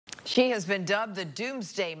She has been dubbed the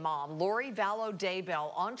Doomsday Mom. Lori Vallow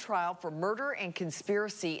Daybell on trial for murder and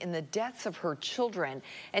conspiracy in the deaths of her children.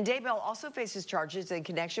 And Daybell also faces charges in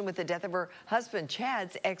connection with the death of her husband,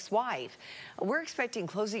 Chad's ex-wife. We're expecting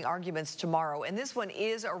closing arguments tomorrow, and this one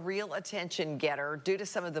is a real attention getter due to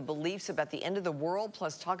some of the beliefs about the end of the world,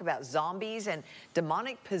 plus talk about zombies and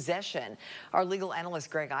demonic possession. Our legal analyst,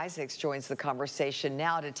 Greg Isaacs, joins the conversation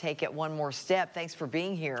now to take it one more step. Thanks for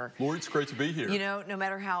being here. Lori, it's great to be here. You know, no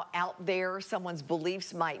matter how out there someone's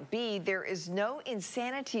beliefs might be, there is no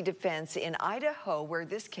insanity defense in Idaho where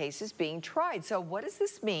this case is being tried. So what does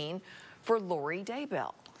this mean for Lori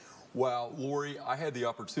Daybell? Well, Lori, I had the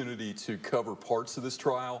opportunity to cover parts of this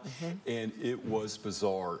trial, and it was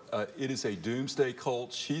bizarre. It is a doomsday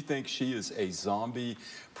cult. She thinks she is a zombie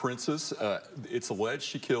princess. It's alleged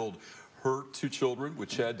she killed her two children with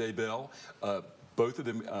Chad Daybell. Both of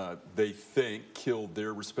them, they think, killed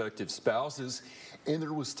their respective spouses. And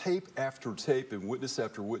there was tape after tape and witness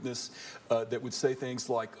after witness that would say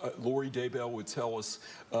things like, Lori Daybell would tell us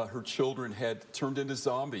her children had turned into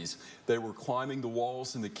zombies. They were climbing the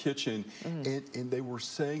walls in the kitchen, and they were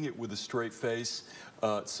saying it with a straight face.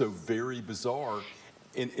 So very bizarre.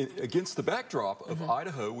 And against the backdrop of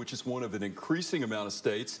Idaho, which is one of an increasing amount of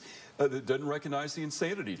states that doesn't recognize the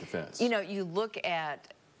insanity defense. You know, you look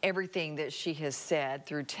at everything that she has said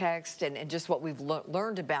through text and just what we've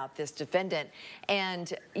learned about this defendant,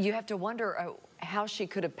 and you have to wonder how she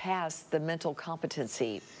could have passed the mental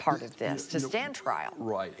competency part of this to stand trial.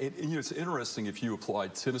 Right, and you know, it's interesting if you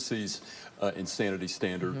applied Tennessee's insanity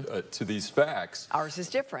standard to these facts. Ours is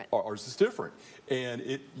different. Ours is different,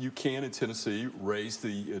 and you can in Tennessee raise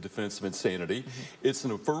the defense of insanity. It's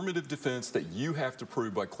an affirmative defense that you have to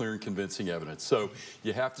prove by clear and convincing evidence. So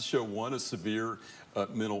you have to show, one, a severe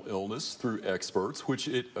mental illness through experts, which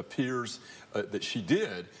it appears that she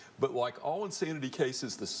did. But like all insanity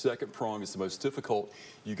cases, the second prong is the most difficult.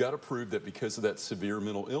 You got to prove that because of that severe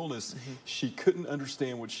mental illness, she couldn't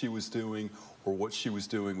understand what she was doing, or what she was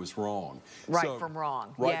doing was wrong. Right from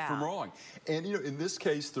wrong. Right from wrong. And you know, in this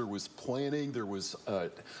case, there was planning, there was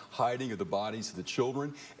hiding of the bodies of the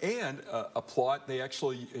children, and a plot. They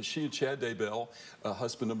actually, she and Chad Daybell,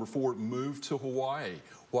 husband number 4, moved to Hawaii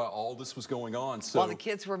while all this was going on. So, while the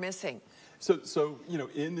kids were missing. So you know,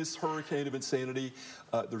 in this hurricane of insanity,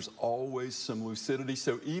 there's always some lucidity.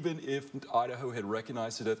 So even if Idaho had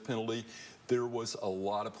recognized the death penalty, there was a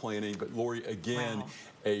lot of planning. But Lori, again,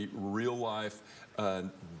 a real-life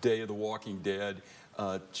Day of the Walking Dead.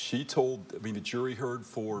 She told, I mean, the jury heard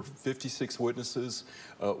for 56 witnesses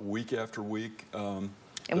week after week.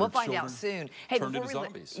 And we'll find out soon. Hey,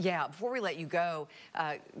 before we let you go,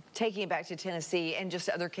 taking it back to Tennessee and just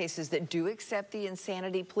other cases that do accept the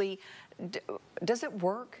insanity plea, does it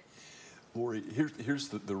work? Lori, here's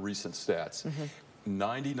the recent stats.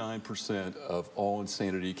 99% of all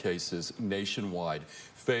insanity cases nationwide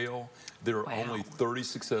fail. There are only 30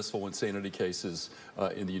 successful insanity cases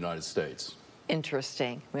in the United States.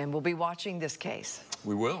 Interesting. And we'll be watching this case.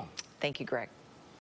 We will. Thank you, Greg.